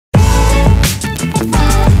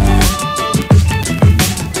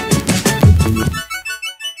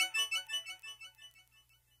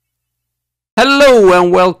Hello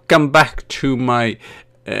and welcome back to my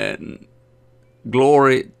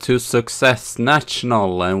Glory to Success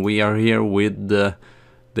National, and we are here with the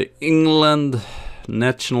England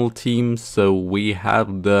national team. So we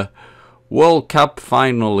have the World Cup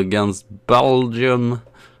final against Belgium.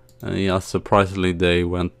 Yeah, surprisingly they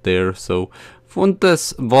went there. So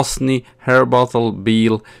Fuentes, Vosny, Harbottle,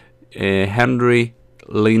 Beale, Henry,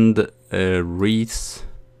 Lind, Rees.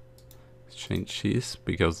 Change this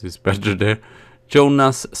because it's better there.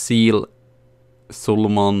 Jonas, Seal,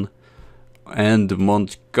 Solomon, and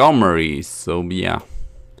Montgomery. So yeah,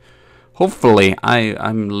 hopefully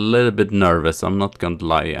I'm a little bit nervous, I'm not gonna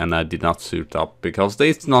lie, and I did not suit up because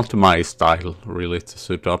it's not my style really to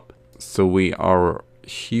suit up. So we are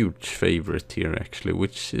huge favorite here actually,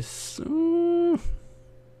 which is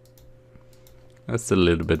that's a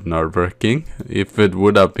little bit nerve-wracking. If it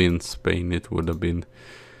would have been Spain, it would have been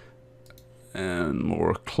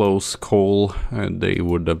more close call, and they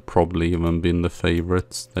would have probably even been the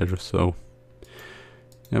favorites there. So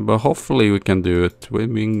yeah, but hopefully we can do it.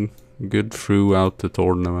 We've been good throughout the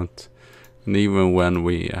tournament, and even when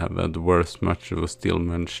we have had the worst match, we still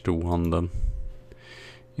managed to win them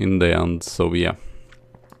in the end. So yeah.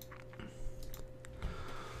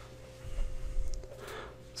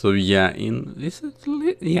 So yeah,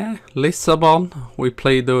 Lisbon, we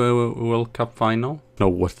played the World Cup final. I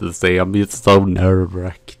don't know what to say, I'm just so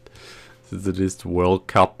nerve-wracked since it is the World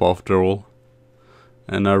Cup after all.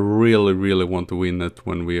 And I really want to win it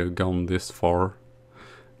when we are gone this far.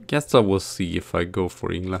 Guess I will see if I go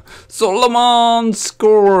for England. Solomon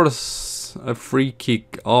scores a free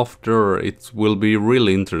kick after. It will be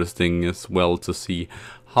really interesting as well to see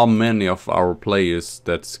how many of our players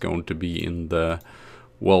that's going to be in the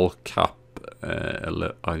World Cup.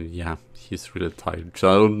 Yeah, he's really tired, so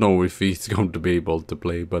I don't know if he's going to be able to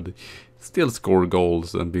play, but still score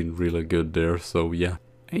goals and been really good there. So yeah,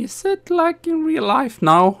 is it like in real life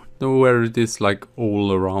now, where it is like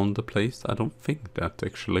all around the place? I don't think that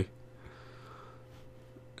actually.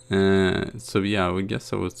 So yeah, I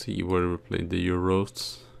guess I will see where we play the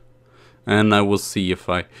Euros, and I will see if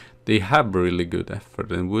they have really good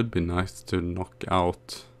effort, and it would be nice to knock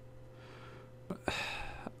out. But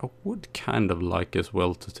I would kind of like as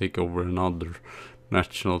well to take over another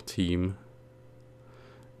national team.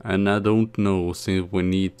 And I don't know, since we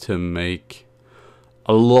need to make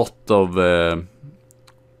a lot of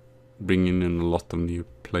bringing in a lot of new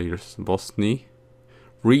players. Bosnia,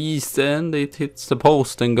 Rees, and it hits the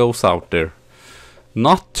post and goes out there.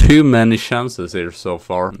 Not too many chances here so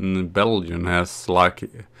far. And Belgium has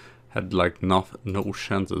had no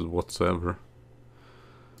chances whatsoever.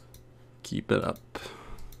 Keep it up.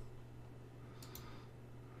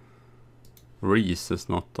 Rees is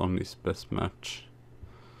not on his best match.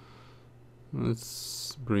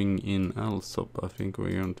 Let's bring in Alsop, I think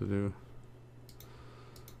we're going to do.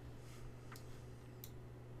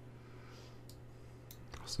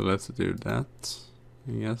 So let's do that,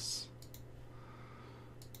 yes.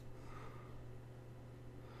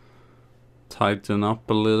 Tighten up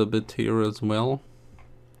a little bit here as well.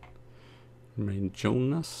 Main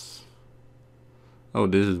Jonas. Oh,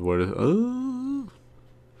 this is where it,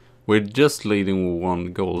 we're just leading with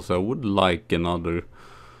 1 goal, so I would like another,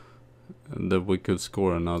 that we could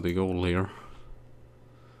score another goal here.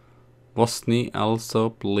 Bosny,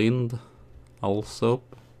 Alsop, Lind,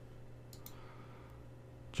 Alsop,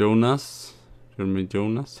 Jonas, Jeremy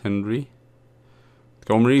Jonas, Henry,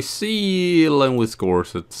 Montgomery, Seal, and we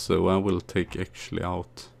scores it. So I will take actually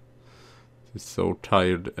out. He's so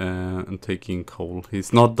tired and taking Cole.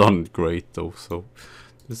 He's not done great though, so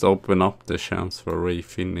just open up the chance for Ray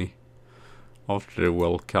Finney after the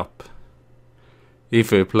World Cup,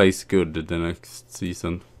 if he plays good the next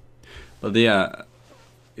season. But yeah,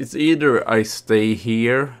 it's either I stay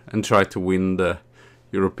here and try to win the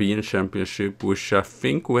European Championship, which I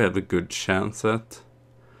think we have a good chance at,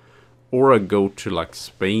 or I go to like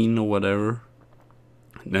Spain or whatever.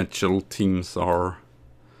 Natural teams are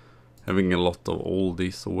having a lot of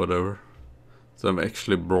oldies or whatever. So I've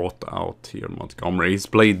actually brought out here Montgomery. He's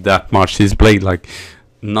played that much. He's played like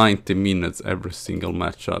 90 minutes every single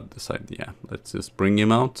match. I decided, yeah, let's just bring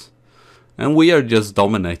him out. And we are just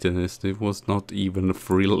dominating this. It was not even a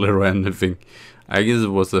thriller or anything. I guess it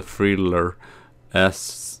was a thriller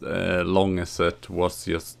as long as it was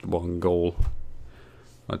just 1 goal.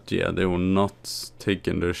 But yeah, they were not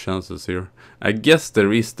taking their chances here. I guess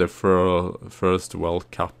there is the first World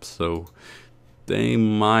Cup, so they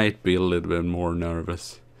might be a little bit more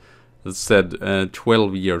nervous. As said,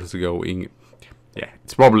 12 years ago, yeah,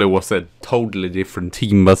 it probably was a totally different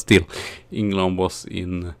team, but still, England was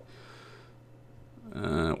in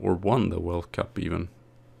or won the World Cup even.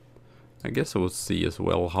 I guess I would see as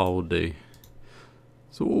well how they...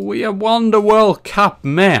 So we have won the World Cup,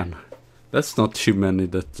 man! That's not too many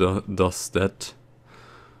that does that.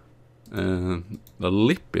 The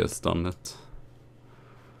Lippy has done it.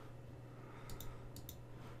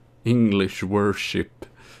 English worship.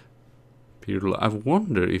 Pirlo. I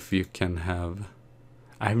wonder if you can have...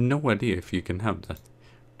 I have no idea if you can have that.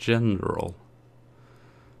 General.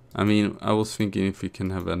 I mean, I was thinking if you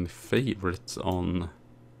can have any favorites on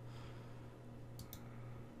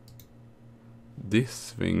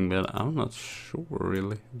this thing, but I'm not sure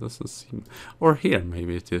really. It doesn't seem... Or here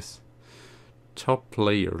maybe it is. Top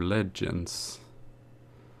player legends.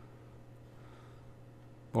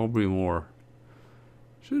 Bobby Moore.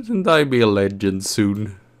 Shouldn't I be a legend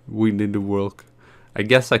soon? Winning the World Cup. I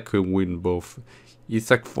guess I could win both.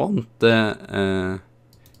 Isaac Fonte,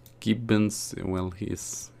 Gibbons, well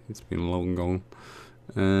he's been long gone.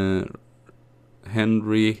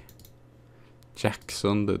 Henry,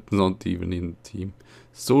 Jackson, that's not even in the team.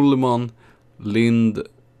 Suleiman, Lind,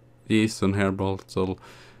 Jason Herbaltel.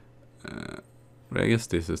 I guess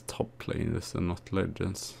this is top players and not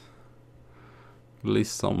legends. At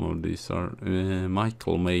least some of these are.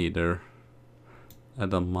 Michael Mader,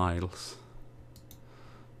 Adam Miles,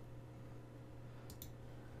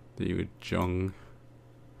 David Young.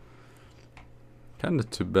 Kinda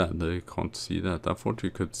too bad that you can't see that. I thought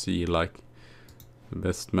you could see like the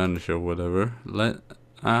best manager or whatever.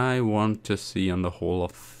 I want to see on the Hall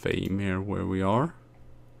of Fame here where we are.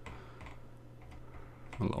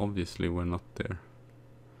 Well, obviously we're not there.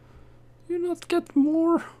 You not get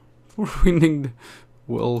more for winning the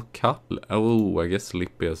World Cup? Oh, I guess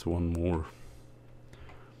Lippy has one more.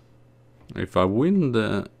 If I win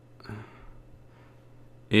the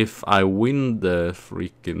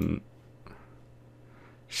freaking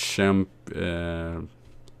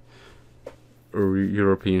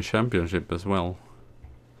European Championship as well,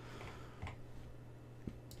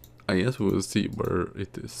 I guess we'll see where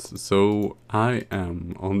it is. So I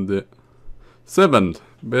am on the 7th,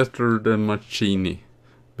 better than Mancini,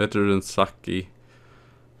 better than Saki.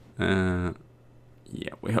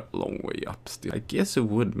 Yeah, we have a long way up still. I guess it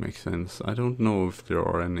would make sense. I don't know if there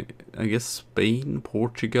are any. I guess Spain,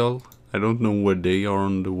 Portugal. I don't know where they are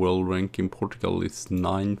on the world ranking. Portugal is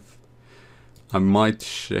 9th. I might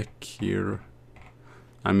check here.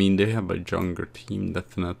 I mean, they have a younger team,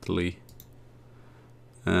 definitely.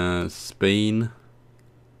 Spain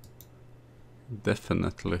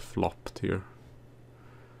definitely flopped here.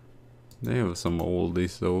 They have some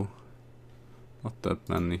oldies though. Not that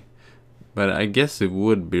many. But I guess it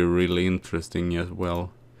would be really interesting as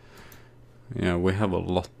well. Yeah, we have a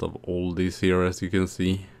lot of oldies here, as you can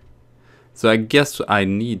see. So I guess I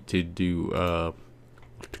need to do,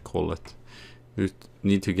 what to call it? We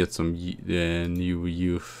need to get some new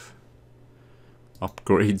youth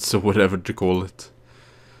upgrades or whatever to call it.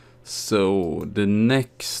 So the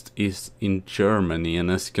next is in Germany,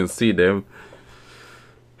 and as you can see, they've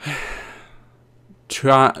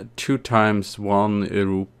two times won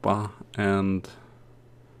Europa, and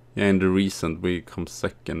yeah, in the recent we come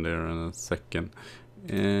second there and a second.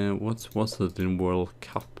 What was it in World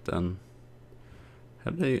Cup then?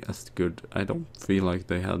 Had they as good? I don't feel like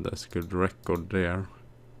they had as good record there.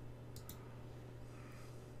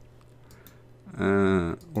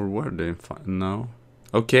 Or were they no?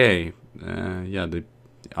 Okay, yeah,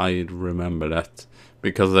 I remember that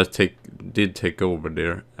because I did take over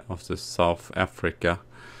there after South Africa,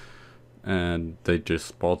 and they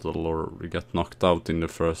just bottled or got knocked out in the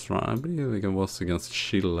first round. I believe it was against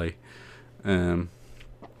Chile.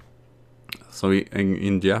 So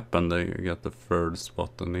in Japan they got the 3rd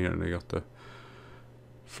spot, and here they got the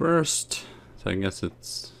 1st. So I guess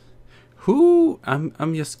it's who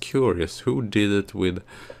I'm just curious who did it with.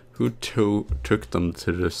 Who took them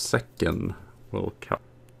to the 2nd World Cup?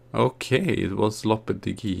 Okay, it was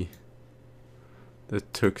Lopetegui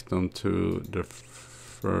that took them to the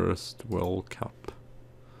 1st World Cup.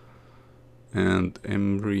 And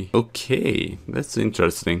Emery. Okay, that's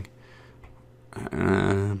interesting.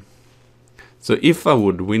 So if I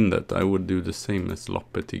would win that, I would do the same as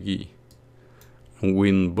Lopetegui. And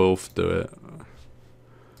win both the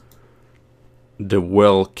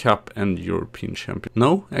World Cup and European Champion.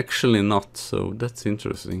 No, actually not, so that's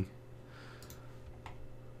interesting.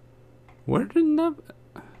 Where did they...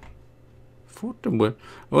 Well,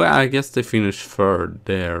 I guess they finished 3rd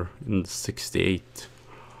there in 68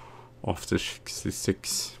 after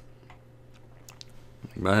 66.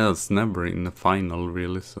 But I was never in the final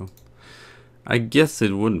really, so I guess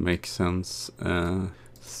it would make sense.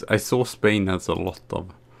 I saw Spain has a lot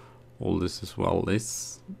of all this as well.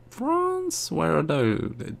 Is France, where are they?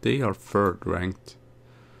 They are third ranked.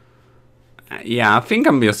 Yeah, I think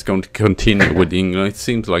I'm just going to continue with England. It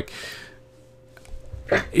seems like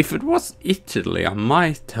if it was Italy, I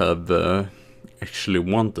might have actually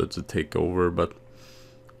wanted to take over, but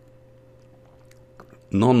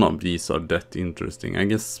none of these are that interesting. I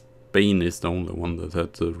guess Spain is the only one that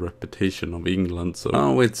had the reputation of England. So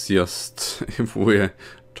now it's just, if we're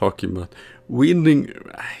talking about winning,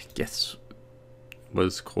 I guess, what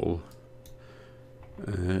is it called?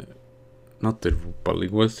 Not the Europa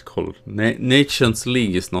League, what's it called? Nations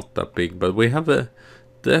League is not that big, but we have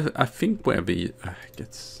I think we have I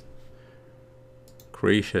guess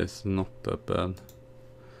Croatia is not that bad.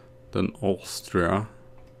 Then Austria.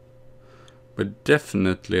 But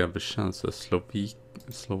definitely have a chance at Slovakia.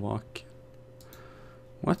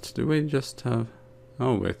 What do we just have?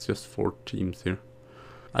 Oh, it's just 4 teams here.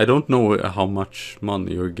 I don't know how much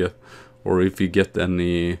money you get, or if you get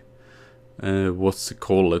any, what's it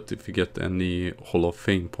called, if you get any Hall of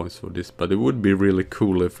Fame points for this. But it would be really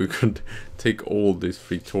cool if we could take all these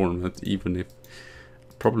free tournaments, even if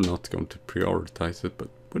I'm probably not going to prioritize it, but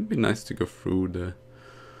it would be nice to go through the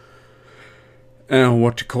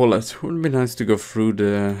would be nice to go through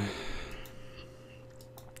the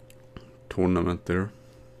tournament there.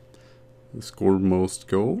 Score most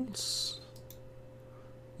goals.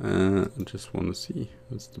 I just want to see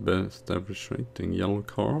what's the best average rating. Yellow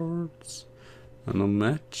cards. And a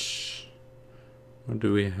match. What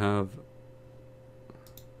do we have?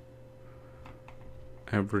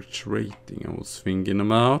 Average rating I was thinking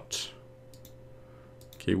about.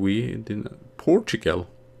 Okay, we didn't. Portugal.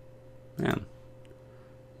 Man.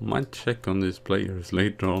 Might check on these players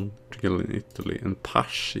later on. Portugal in Italy. And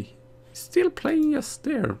Pasci. He's still playing just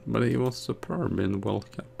there, but he was superb in the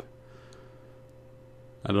World Cup.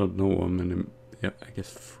 I don't know how many. Yeah, I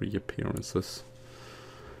guess 3 appearances.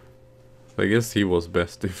 So I guess he was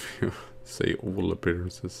best if you say all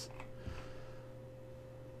appearances.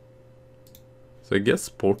 So I guess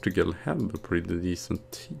Portugal have a pretty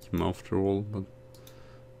decent team after all, but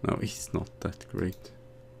no, he's not that great.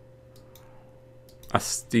 I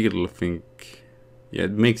still think, yeah,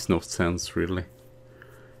 it makes no sense really.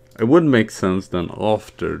 It would make sense then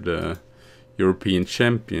after the European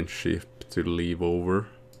Championship to leave over.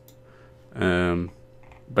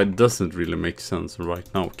 But it doesn't really make sense right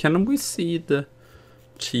now. Can we see the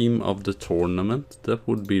team of the tournament? That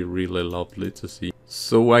would be really lovely to see.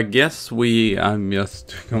 So I guess I'm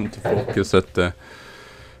just going to focus at the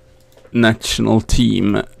national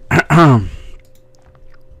team.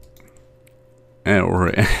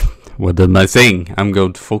 Or what am I saying? I'm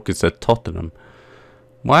going to focus at Tottenham.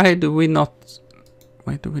 Why do we not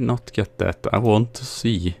get that? I want to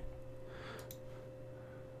see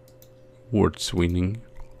awards winning.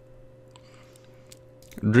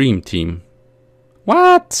 Dream team.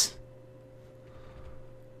 What?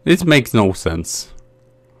 This makes no sense.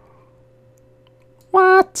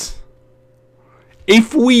 What?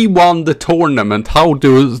 If we won the tournament, how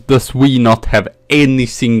does we not have any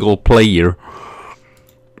single player?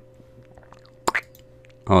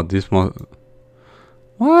 Oh, this one.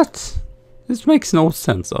 What? This makes no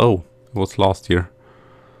sense. Oh, it was last year.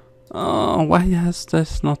 Oh, why has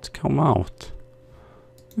this not come out?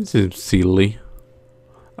 This is silly.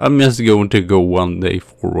 I'm just going to go one day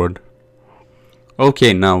forward.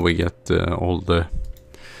 Okay, now we get all the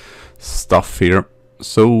stuff here.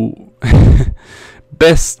 So,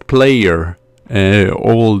 best player.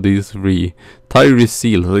 All these 3. Tyrese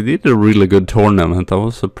Seal. He did a really good tournament. I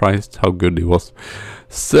was surprised how good he was.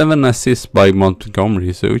 7 assists by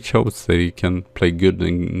Montgomery, so it shows that he can play good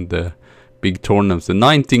in the big tournaments. And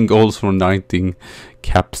 19 goals from 19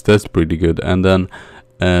 caps, that's pretty good. And then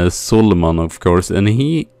Solomon, of course, and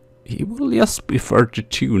he will just be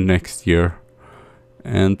 32 next year.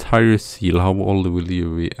 And Tyrese Seal, how old will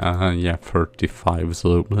you be? Yeah, 35,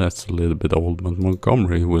 so that's a little bit old, but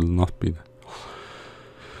Montgomery will not be.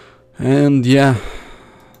 And yeah,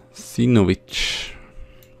 Sinovic.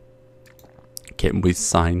 Can we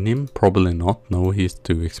sign him? Probably not. No, he's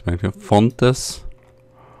too expensive. Fontes.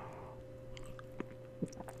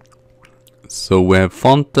 So we have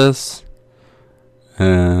Fontes,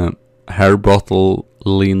 Hairbottle,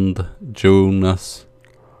 Lind, Jonas.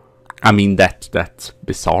 I mean, that's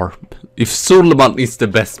bizarre. If Solomon is the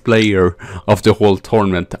best player of the whole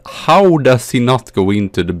tournament, how does he not go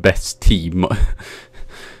into the best team?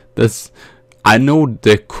 I know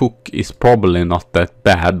the cook is probably not that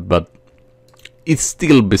bad, but it's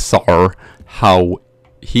still bizarre how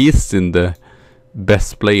he's in the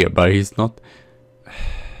best player, but he's not.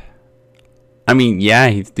 I mean, yeah,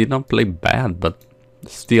 he did not play bad, but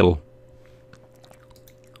still,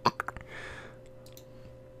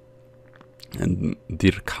 And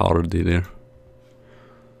Dirkardi there.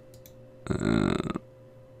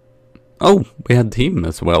 Oh, we had him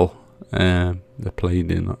as well. That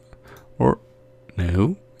played in, or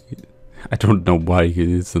no, I don't know why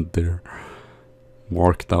he isn't there,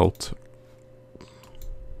 marked out.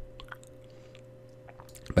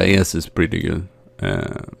 But yes, it's pretty good.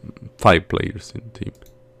 5 players in the team.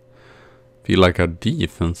 Feel like our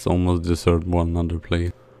defense almost deserved one other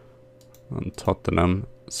player on Tottenham.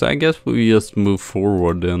 So I guess we just move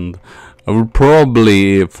forward, and I will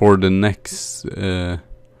probably for the next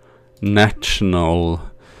national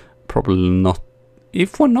probably not,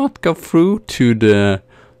 if we not go through to the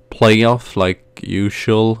playoff like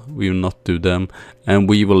usual, we will not do them, and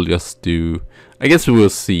we will just do, I guess we will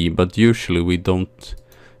see, but usually we don't.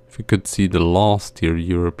 If we could see the last year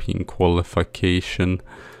European qualification,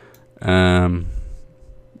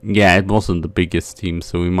 yeah, it wasn't the biggest team,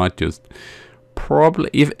 so we might just probably,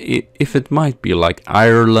 if it might be like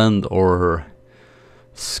Ireland or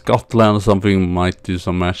Scotland or something, we might do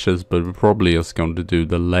some matches, but we're probably just going to do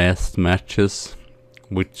the last matches,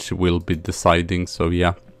 which will be deciding. So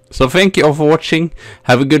yeah, so thank you all for watching.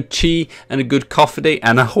 Have a good tea and a good coffee day,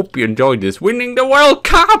 and I hope you enjoyed this winning the World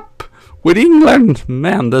Cup with England.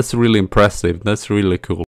 Man, that's really impressive. That's really cool.